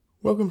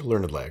Welcome to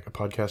Learned Lag, a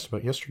podcast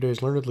about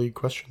yesterday's Learned League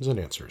questions and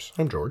answers.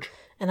 I'm George.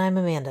 And I'm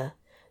Amanda.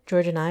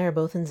 George and I are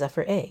both in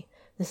Zephyr A.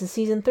 This is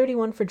season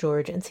 31 for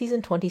George and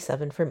season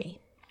 27 for me.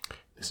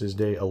 This is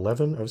day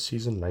 11 of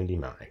season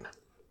 99.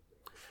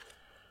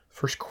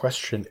 First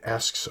question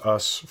asks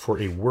us for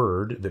a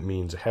word that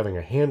means having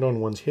a hand on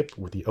one's hip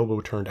with the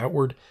elbow turned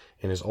outward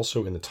and is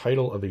also in the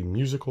title of a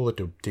musical that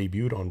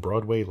debuted on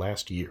Broadway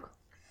last year.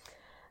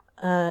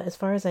 As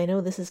far as I know,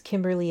 this is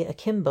Kimberly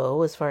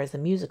Akimbo as far as the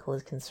musical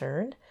is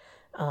concerned.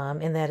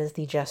 And that is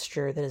the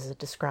gesture that is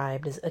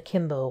described as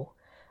akimbo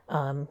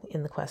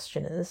in the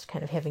question, is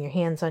kind of having your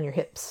hands on your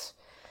hips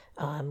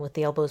with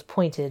the elbows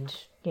pointed,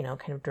 kind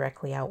of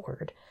directly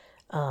outward.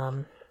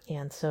 And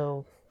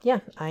so, yeah,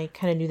 I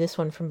kind of knew this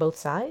one from both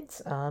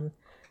sides. So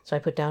I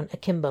put down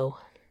akimbo.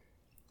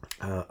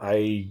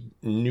 I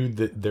knew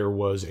that there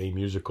was a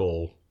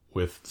musical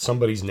with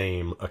somebody's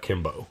name,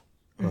 Akimbo,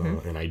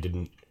 and I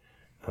didn't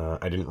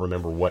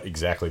remember what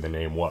exactly the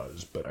name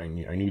was, but I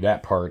knew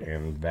that part,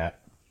 and that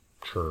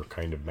sure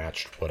kind of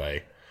matched what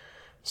I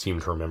seem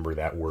to remember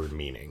that word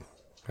meaning.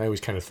 I always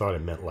kind of thought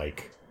it meant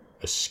like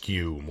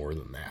askew more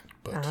than that,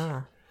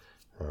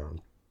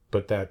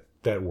 but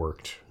that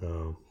worked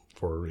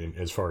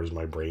as far as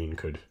my brain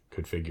could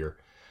figure.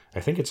 I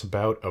think it's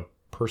about a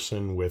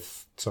person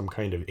with some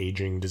kind of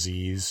aging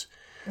disease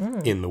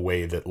in the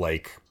way that,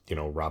 like,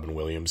 Robin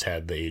Williams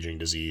had the aging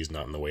disease,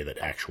 not in the way that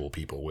actual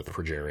people with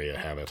progeria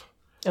have it.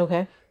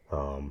 Okay.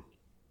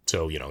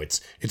 So,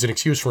 it's an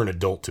excuse for an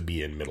adult to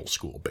be in middle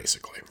school,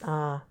 basically.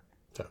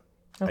 Okay.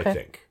 I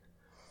think.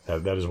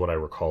 That is what I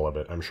recall of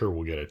it. I'm sure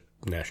we'll get a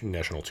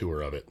national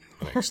tour of it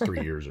in the next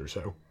 3 years or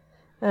so.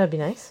 That would be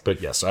nice.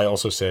 But yes, I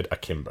also said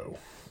akimbo.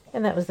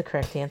 And that was the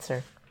correct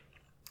answer.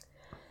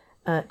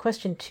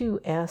 Question 2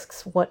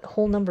 asks, what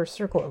whole number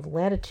circle of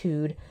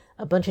latitude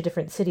a bunch of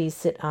different cities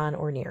sit on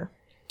or near?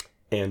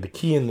 And the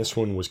key in this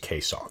one was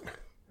Kaesong.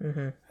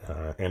 Mm-hmm.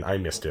 And I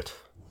missed it.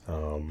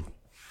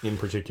 In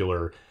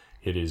particular,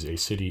 it is a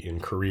city in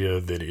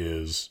Korea that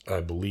is, I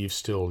believe,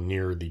 still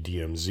near the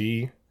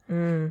DMZ,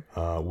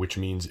 which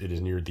means it is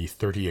near the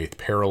 38th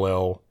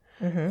parallel,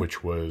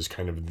 which was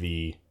kind of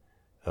the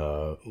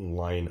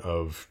line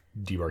of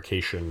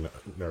demarcation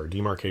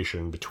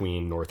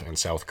between North and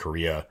South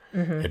Korea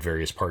at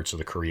various parts of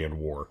the Korean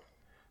War.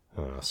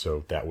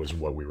 So that was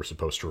what we were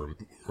supposed to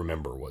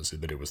remember, was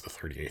that it was the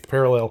 38th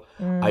parallel.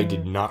 I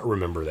did not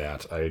remember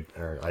that.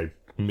 I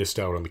missed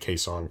out on the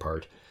Kaesong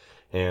part.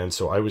 And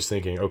so I was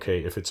thinking,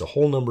 okay, if it's a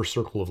whole number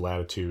circle of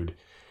latitude,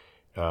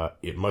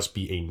 it must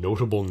be a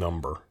notable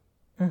number.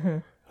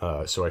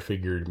 So I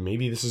figured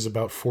maybe this is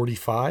about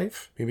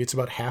 45. Maybe it's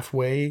about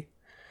halfway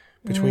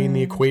between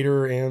the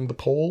equator and the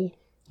pole.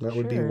 That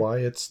would be why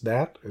it's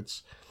that.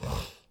 It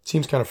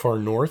seems kind of far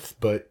north,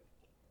 but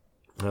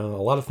a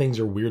lot of things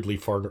are weirdly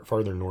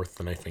farther north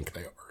than I think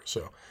they are.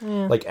 So,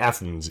 like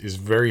Athens is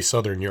very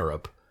southern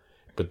Europe,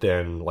 but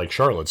then like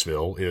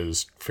Charlottesville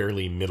is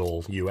fairly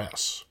middle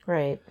U.S.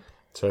 Right.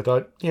 So I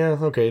thought, yeah,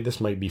 okay, this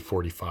might be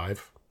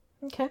 45.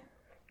 Okay.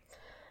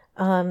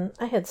 I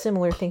had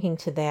similar thinking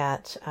to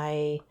that.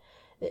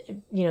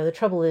 The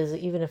trouble is,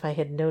 even if I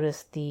had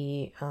noticed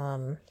the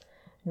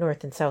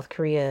North and South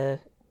Korea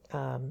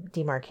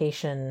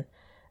demarcation,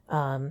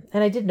 and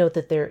I did note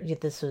that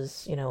this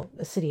was,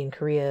 a city in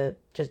Korea,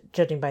 just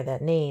judging by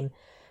that name,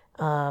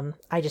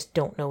 I just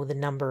don't know the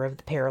number of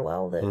the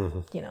parallel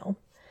that,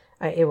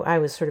 I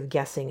was sort of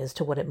guessing as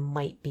to what it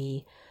might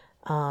be.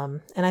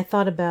 And I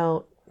thought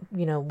about,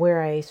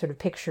 where I sort of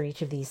picture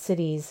each of these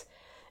cities,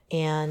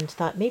 and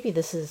thought maybe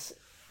this is,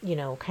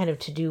 kind of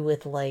to do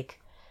with like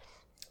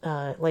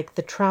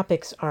the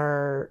tropics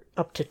are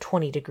up to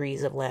 20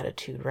 degrees of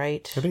latitude,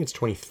 right? I think it's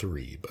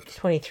 23, but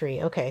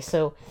 23. Okay.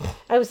 So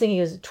I was thinking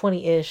it was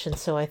 20-ish. And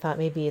so I thought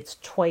maybe it's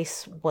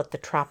twice what the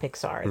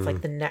tropics are. It's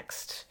like the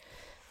next,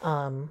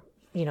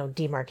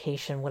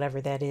 demarcation,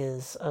 whatever that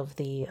is, of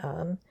the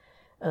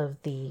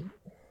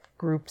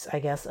groups, I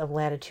guess, of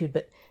latitude,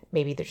 but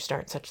maybe there just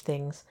aren't such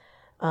things.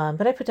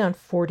 But I put down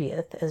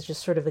 40th as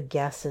just sort of a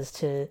guess as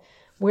to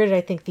where did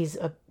I think these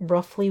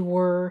roughly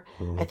were.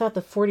 I thought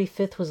the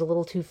 45th was a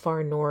little too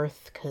far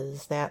north,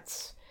 because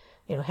that's,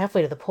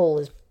 halfway to the pole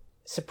is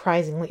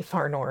surprisingly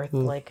far north.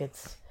 Like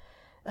it's,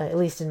 at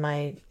least in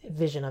my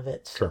vision of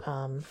it. Sure.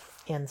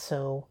 And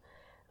so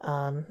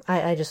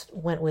I just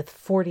went with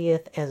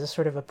 40th as a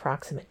sort of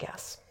approximate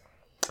guess.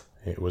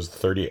 It was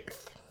the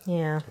 38th.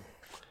 Yeah.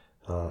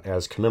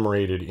 As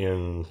commemorated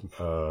in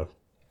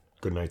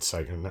Goodnight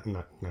Saigon,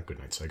 not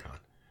Goodnight Saigon,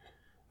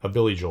 a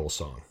Billy Joel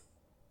song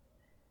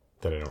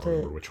that I don't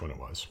remember which one it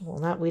was.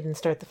 Well, We Didn't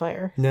Start the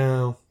Fire.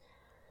 No,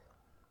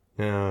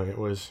 it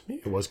was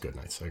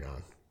Goodnight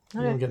Saigon.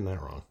 Okay. I'm getting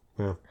that wrong.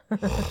 Yeah.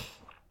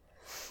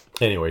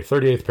 Anyway,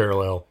 38th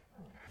parallel.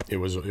 It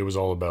was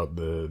all about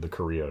the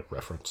Korea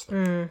reference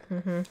there.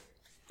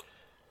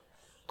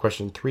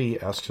 Question 3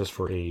 asks us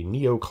for a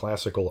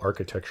neoclassical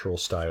architectural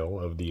style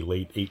of the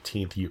late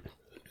 18th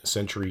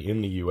century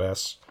in the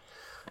U.S.,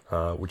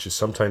 which is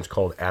sometimes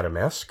called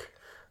Adamesque,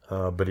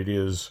 but it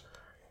is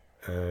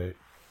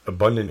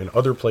abundant in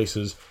other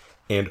places,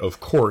 and of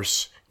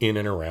course in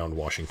and around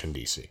Washington,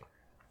 D.C.?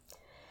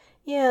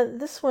 Yeah,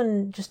 this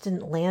one just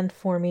didn't land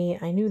for me.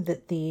 I knew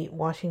that the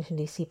Washington,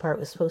 D.C. part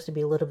was supposed to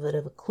be a little bit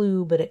of a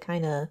clue, but it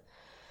kind of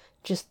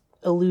just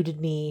eluded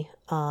me.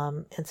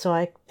 And so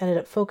I ended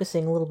up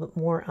focusing a little bit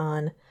more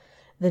on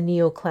the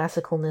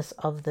neoclassicalness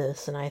of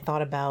this. And I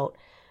thought about,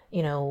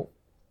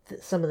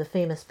 some of the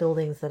famous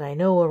buildings that I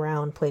know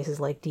around places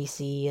like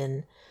D.C.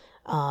 and,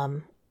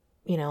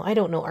 I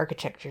don't know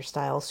architecture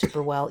styles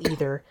super well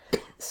either.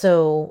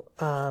 So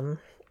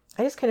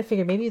I just kind of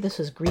figured maybe this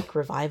was Greek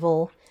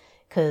Revival,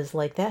 because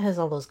like that has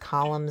all those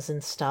columns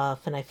and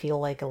stuff, and I feel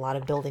like a lot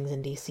of buildings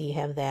in DC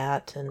have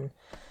that, and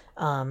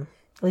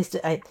at least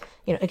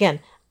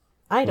again,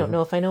 I don't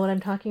know if I know what I'm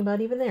talking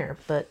about even there,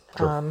 but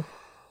Sure.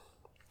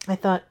 I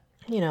thought,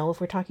 if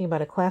we're talking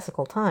about a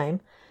classical time,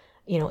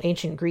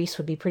 ancient Greece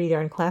would be pretty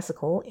darn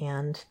classical,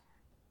 and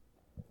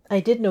I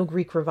did know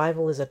Greek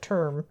Revival is a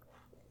term,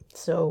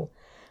 so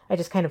I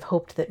just kind of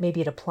hoped that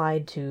maybe it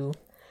applied to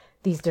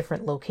these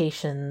different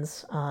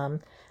locations.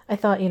 I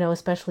thought,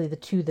 especially the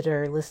two that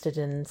are listed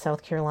in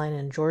South Carolina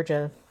and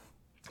Georgia,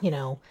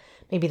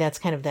 maybe that's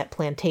kind of that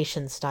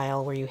plantation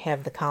style where you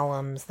have the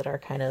columns that are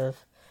kind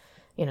of,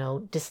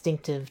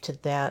 distinctive to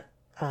that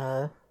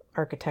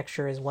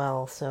architecture as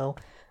well. So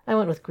I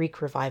went with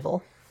Greek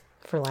Revival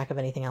for lack of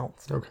anything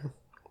else. Okay.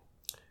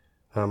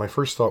 My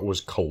first thought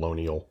was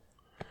colonial,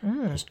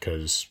 just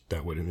because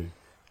that would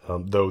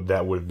have, though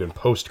that would have been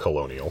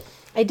post-colonial.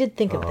 I did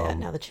think of that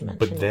now that you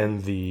mentioned But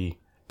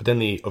then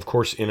the, of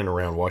course, in and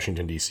around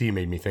Washington, D.C.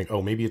 made me think,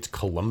 oh, maybe it's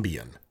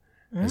Columbian,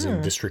 as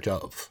in District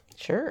of.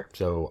 Sure.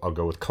 So I'll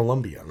go with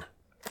Columbian.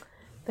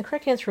 The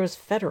correct answer was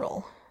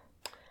federal,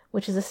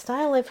 which is a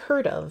style I've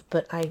heard of,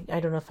 but I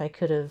don't know if I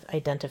could have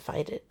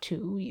identified it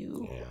to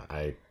you. Yeah,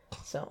 I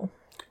Oh,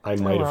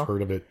 might well. have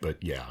heard of it, but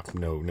yeah,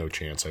 no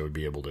chance I would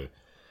be able to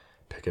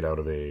pick it out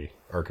of a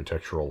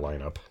architectural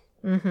lineup.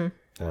 Mm-hmm.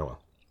 Oh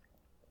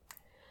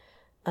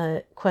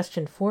well.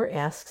 Question 4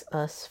 asks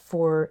us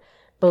for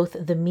both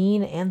the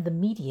mean and the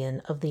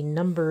median of the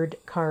numbered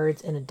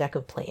cards in a deck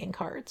of playing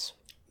cards.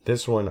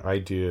 This one I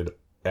did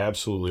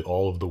absolutely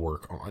all of the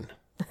work on.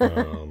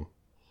 And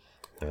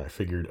I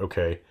figured,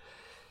 okay,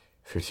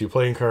 52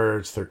 playing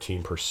cards,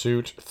 13 per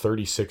suit,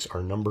 36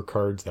 are number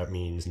cards. That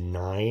means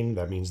 9.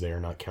 That means they are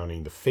not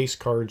counting the face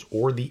cards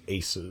or the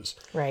aces.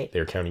 Right.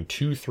 They're counting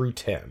 2 through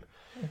 10.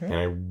 And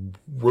I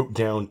wrote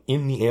down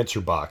in the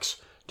answer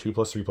box 2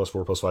 plus 3 plus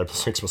 4 plus 5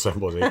 plus 6 plus 7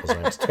 plus 8 plus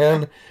 9 is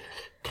 10.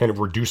 Kind of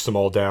reduced them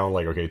all down,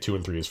 like, okay, 2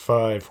 and 3 is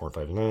 5, 4 and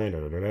 5 is 9,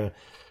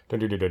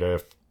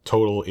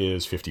 Total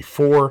is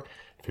 54.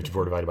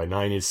 54 divided by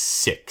 9 is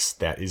 6.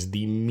 That is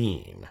the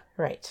mean.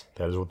 Right.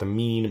 That is what the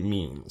mean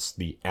means.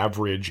 The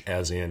average,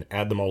 as in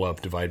add them all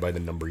up, divide by the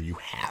number you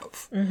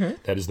have.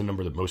 That is the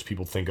number that most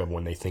people think of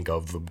when they think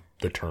of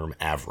the term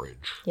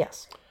average.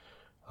 Yes.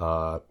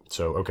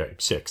 Okay,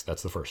 6.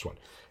 That's the first one.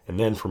 And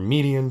then for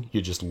median,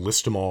 you just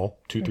list them all.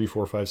 2, 3,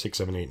 4, 5, 6,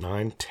 7, 8,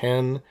 9,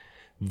 10.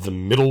 The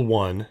middle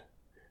one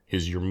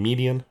is your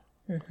median.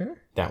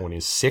 That one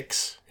is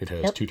 6. It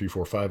has 2, 3,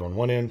 4, 5 on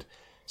one end,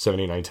 7,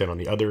 8, 9, 10 on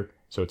the other,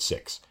 so it's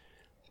 6.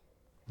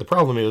 The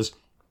problem is,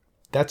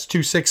 that's 2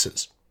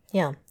 6s.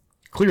 Yeah.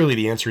 Clearly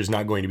the answer is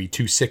not going to be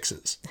 2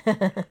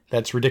 6s.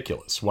 That's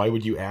ridiculous. Why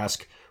would you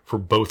ask for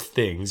both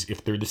things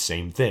if they're the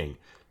same thing?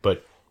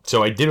 But,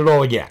 so I did it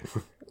all again.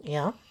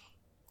 Yeah.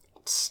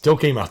 Still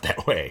came out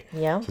that way.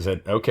 Yeah. So I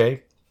said,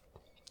 okay,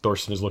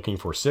 Thorsten is looking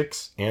for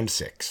 6 and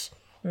 6.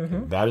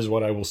 That is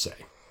what I will say.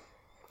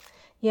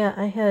 Yeah,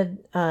 I had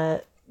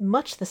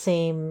much the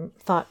same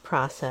thought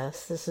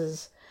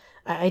process.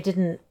 I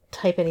didn't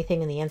type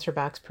anything in the answer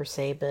box per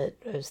se, but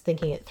I was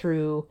thinking it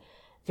through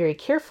very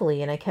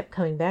carefully, and I kept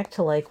coming back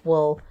to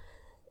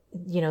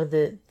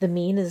the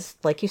mean is,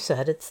 like you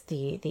said, it's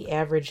the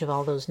average of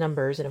all those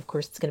numbers, and of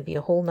course it's going to be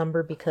a whole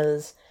number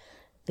because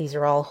these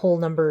are all whole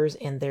numbers,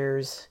 and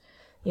there's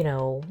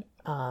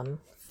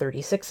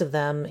 36 of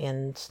them,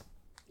 and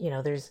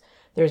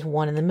there's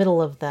one in the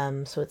middle of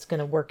them, so it's going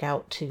to work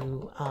out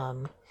to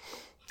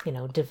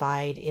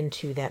divide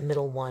into that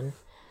middle one.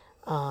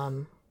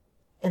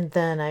 And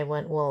then I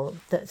went,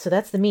 so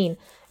that's the mean.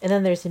 And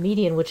then there's the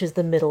median, which is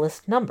the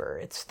middlest number.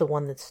 It's the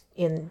one that's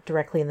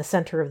directly in the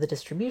center of the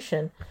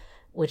distribution,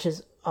 which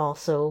is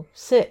also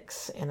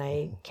 6. And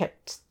I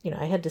kept,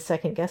 I had to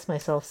second guess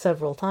myself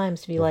several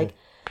times to be like,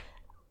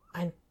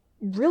 I'm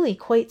really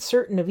quite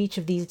certain of each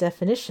of these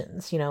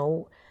definitions, which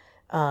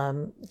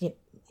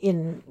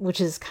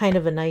is kind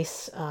of a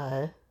nice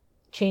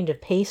change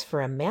of pace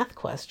for a math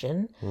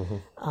question.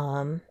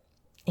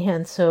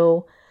 And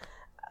so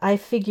I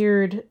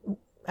figured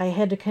I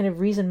had to kind of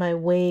reason my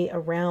way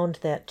around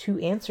that 2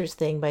 answers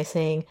thing by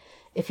saying,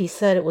 if he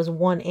said it was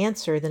one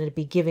answer, then it'd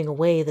be giving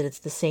away that it's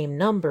the same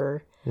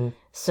number.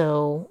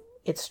 So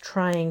it's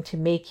trying to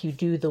make you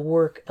do the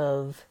work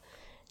of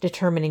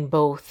determining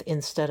both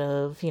instead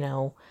of,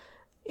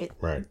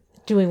 Right.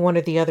 doing one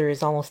or the other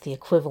is almost the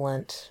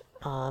equivalent.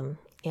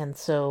 And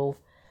so,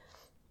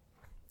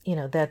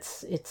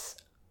 it's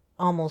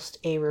almost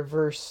a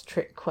reverse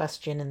trick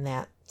question in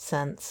that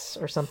sense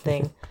or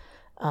something.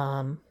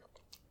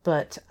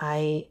 but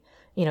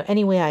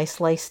any way I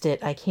sliced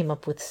it, I came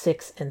up with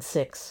 6 and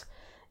 6.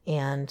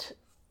 And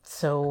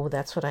so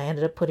that's what I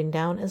ended up putting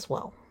down as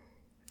well.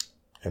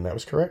 And that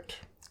was correct.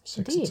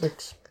 6 Indeed. and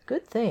 6.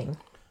 Good thing.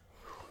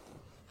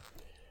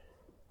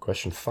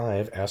 Question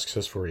 5 asks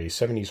us for a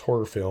 70s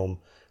horror film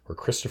where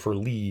Christopher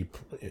Lee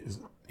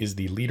is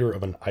the leader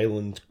of an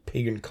island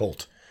pagan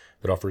cult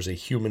that offers a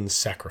human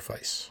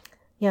sacrifice.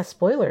 Yeah,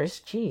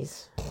 spoilers.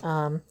 Jeez.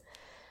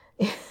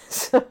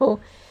 So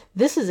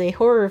this is a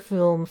horror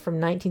film from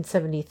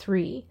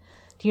 1973.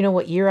 Do you know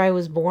what year I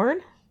was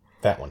born?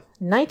 That one.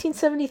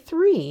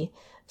 1973.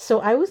 So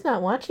I was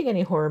not watching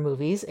any horror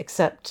movies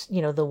except,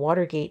 the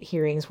Watergate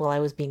hearings while I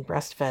was being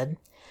breastfed.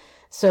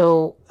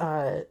 So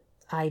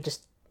I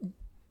just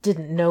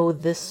didn't know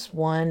this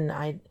one.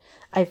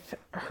 I've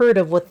heard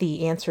of what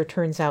the answer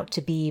turns out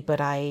to be, but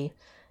I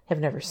have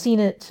never seen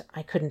it.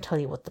 I couldn't tell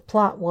you what the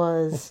plot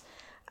was.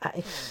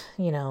 I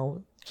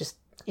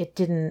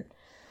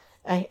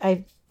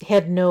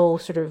had no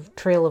sort of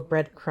trail of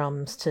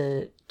breadcrumbs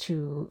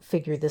to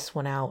figure this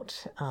one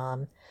out.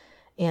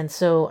 And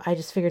so I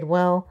just figured,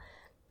 well,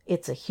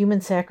 it's a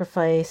human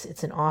sacrifice.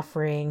 It's an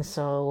offering.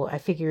 So I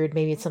figured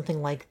maybe it's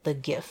something like The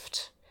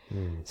Gift,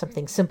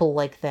 something simple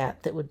like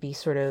that would be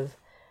sort of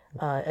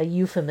a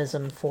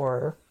euphemism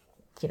for,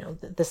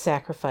 the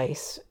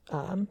sacrifice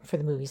for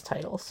the movie's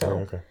title.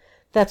 So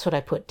That's what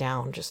I put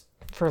down just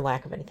for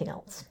lack of anything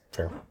else.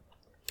 Fair.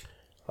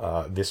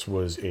 This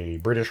was a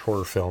British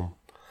horror film,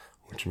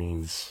 which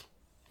means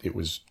it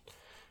was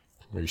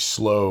very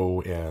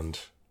slow and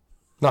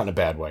not in a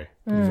bad way,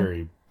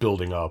 very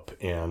building up.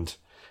 And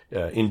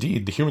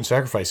indeed, the human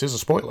sacrifice is a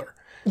spoiler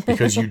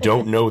because you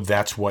don't know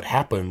that's what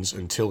happens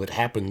until it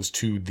happens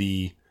to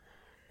the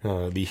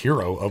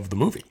hero of the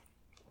movie.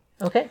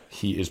 Okay.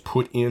 He is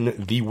put in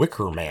the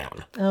Wicker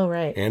Man. Oh,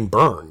 right. And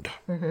burned.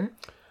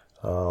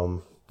 Mm-hmm.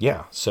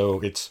 Yeah,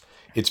 so it's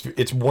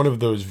one of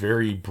those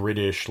very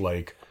British,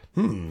 like,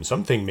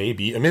 something may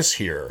be amiss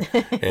here.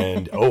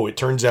 And, it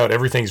turns out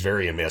everything's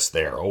very amiss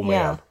there. Oh,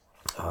 man.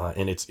 Yeah.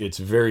 And it's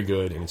very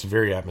good, and it's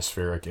very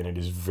atmospheric, and it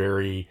is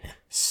very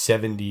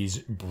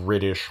 70s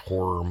British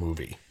horror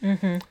movie.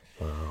 Mm-hmm.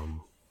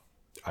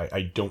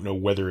 I don't know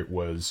whether it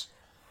was...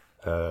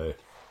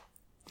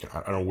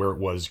 I don't know where it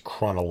was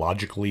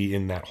chronologically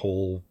in that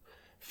whole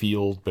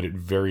field, but it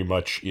very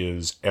much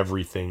is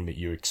everything that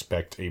you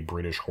expect a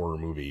British horror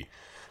movie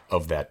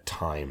of that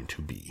time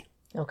to be.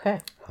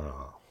 Okay.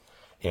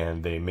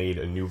 And they made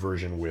a new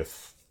version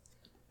with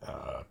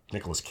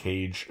Nicolas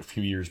Cage a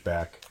few years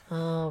back.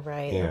 Oh,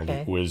 right. And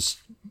it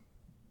was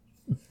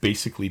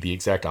basically the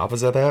exact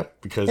opposite of that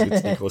because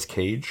it's Nicolas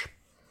Cage.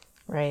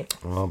 Right.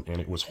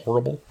 And it was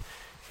horrible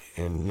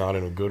and not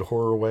in a good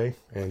horror way.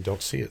 And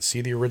don't see it.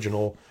 See the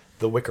original...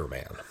 The Wicker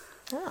Man.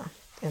 Ah,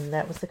 and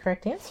that was the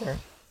correct answer.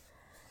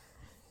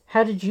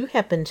 How did you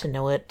happen to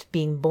know it,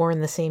 being born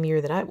the same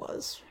year that I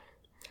was?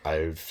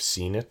 I've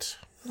seen it.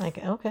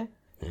 Okay.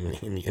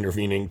 In the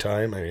intervening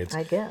time, I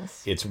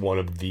guess it's one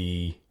of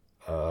the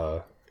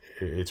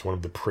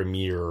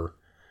premier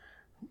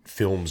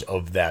films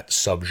of that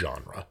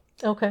subgenre.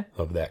 Okay.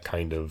 Of that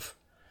kind of,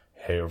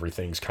 hey,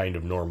 everything's kind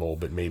of normal,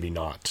 but maybe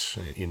not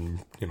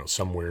in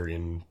somewhere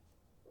in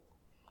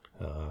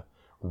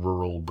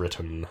rural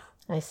Britain.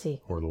 I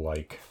see. Or the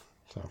like.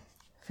 So.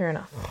 Fair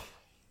enough.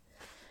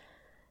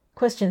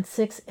 Question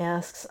 6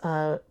 asks,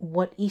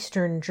 what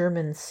Eastern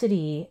German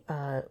city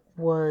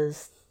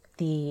was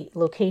the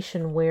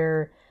location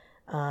where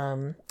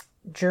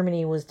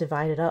Germany was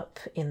divided up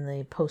in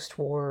the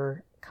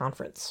post-war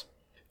conference?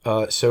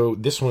 So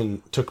this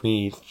one took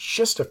me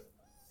just a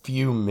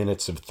few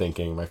minutes of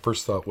thinking. My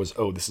first thought was,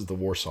 this is the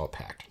Warsaw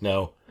Pact.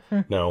 No,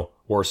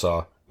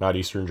 Warsaw, not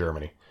Eastern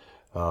Germany.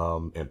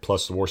 And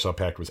plus the Warsaw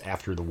Pact was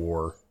after the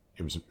war.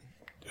 It was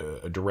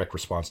a direct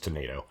response to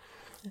NATO.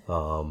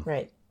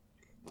 Right.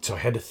 So I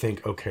had to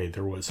think, okay,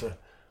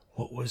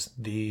 what was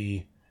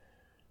the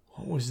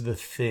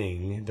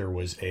thing? There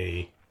was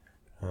a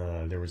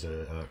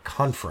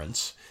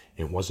conference.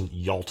 It wasn't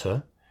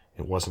Yalta.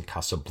 It wasn't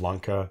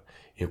Casablanca.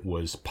 It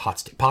was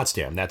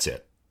Potsdam. That's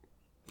it.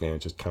 And it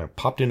just kind of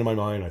popped into my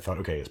mind. I thought,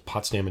 okay, is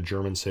Potsdam a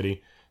German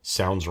city?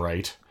 Sounds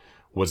right.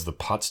 Was the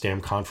Potsdam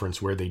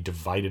Conference where they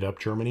divided up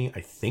Germany?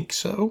 I think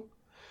so.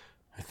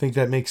 I think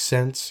that makes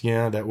sense.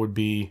 Yeah, that would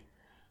be.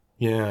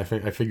 Yeah, I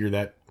figure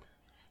that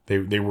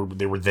they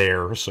were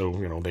there, so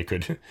they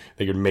could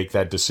make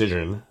that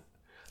decision.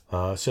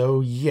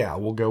 So yeah,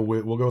 we'll go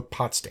with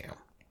Potsdam.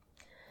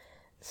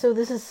 So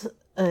this is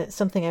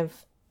something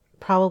I've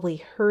probably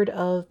heard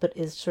of, but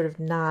is sort of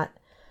not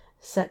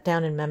set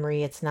down in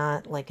memory. It's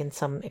not like in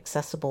some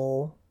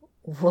accessible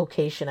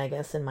location, I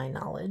guess, in my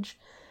knowledge.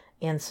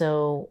 And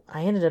so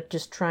I ended up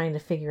just trying to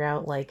figure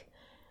out, like,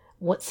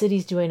 what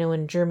cities do I know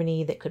in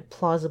Germany that could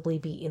plausibly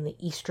be in the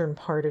eastern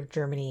part of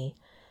Germany?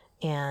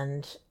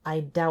 And I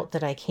doubt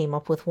that I came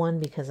up with one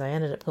because I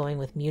ended up going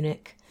with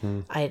Munich.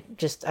 I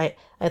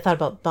thought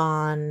about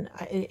Bonn.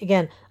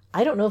 Again,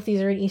 I don't know if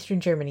these are in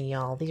eastern Germany,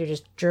 y'all. These are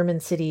just German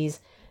cities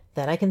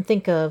that I can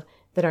think of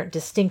that aren't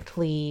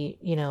distinctly,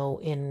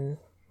 in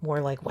more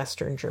like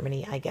Western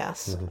Germany, I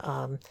guess.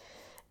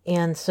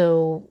 And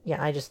so,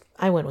 yeah,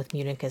 I went with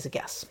Munich as a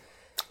guess.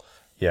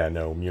 Yeah,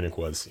 no, Munich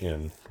was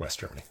in West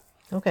Germany.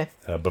 Okay.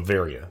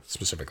 Bavaria,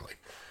 specifically,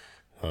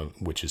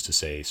 which is to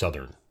say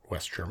southern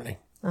West Germany.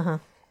 Uh-huh.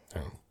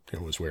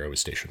 It was where I was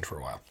stationed for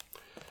a while.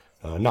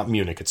 Not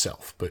Munich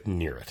itself, but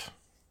near it.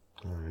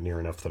 Near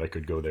enough that I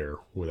could go there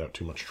without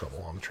too much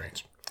trouble on the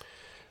trains.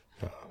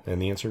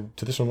 And the answer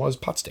to this one was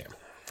Potsdam.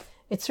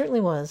 It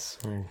certainly was.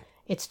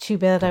 It's too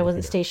bad I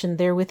wasn't stationed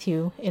there with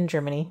you in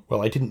Germany.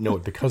 Well, I didn't know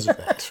it because of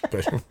that,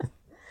 but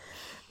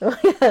Oh,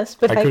 yes,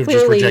 but I I could have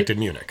clearly just rejected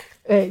Munich.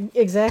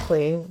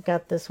 Exactly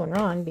got this one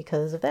wrong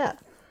because of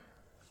that.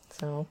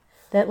 So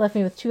that left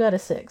me with 2 out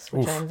of 6,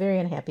 which I'm very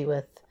unhappy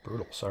with.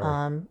 Brutal,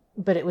 sorry.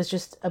 But it was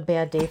just a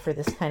bad day for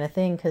this kind of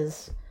thing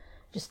because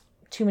just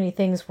too many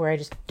things where I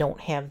just don't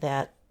have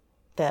that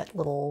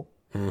little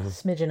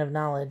smidgen of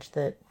knowledge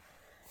that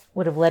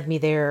would have led me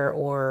there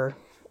or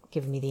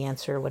given me the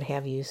answer, what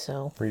have you.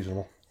 So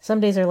Reasonable. some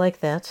days are like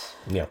that.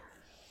 Yeah.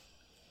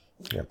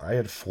 Yeah, I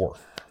had 4.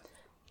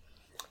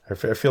 I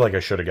feel like I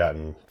should have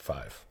gotten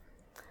 5.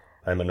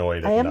 I'm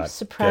annoyed I at am not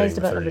surprised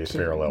getting the about number 30th 2.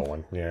 parallel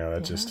one. Yeah,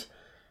 that's just...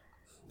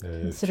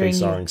 Considering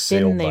Kaesong you've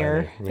sailed been by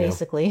there, me, you know.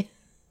 basically.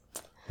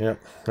 Yeah,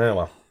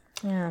 well.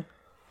 Yeah.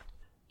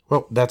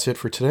 Well, that's it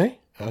for today.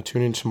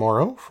 Tune in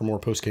tomorrow for more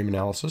post-game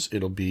analysis.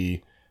 It'll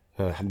be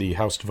the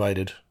house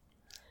divided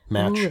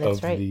match Ooh, that's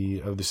of right.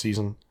 the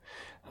season.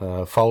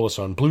 Follow us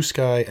on Blue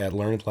Sky at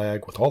Learned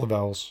Lag with all the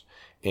vowels.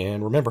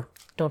 And remember,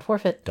 Don't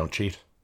forfeit. don't cheat.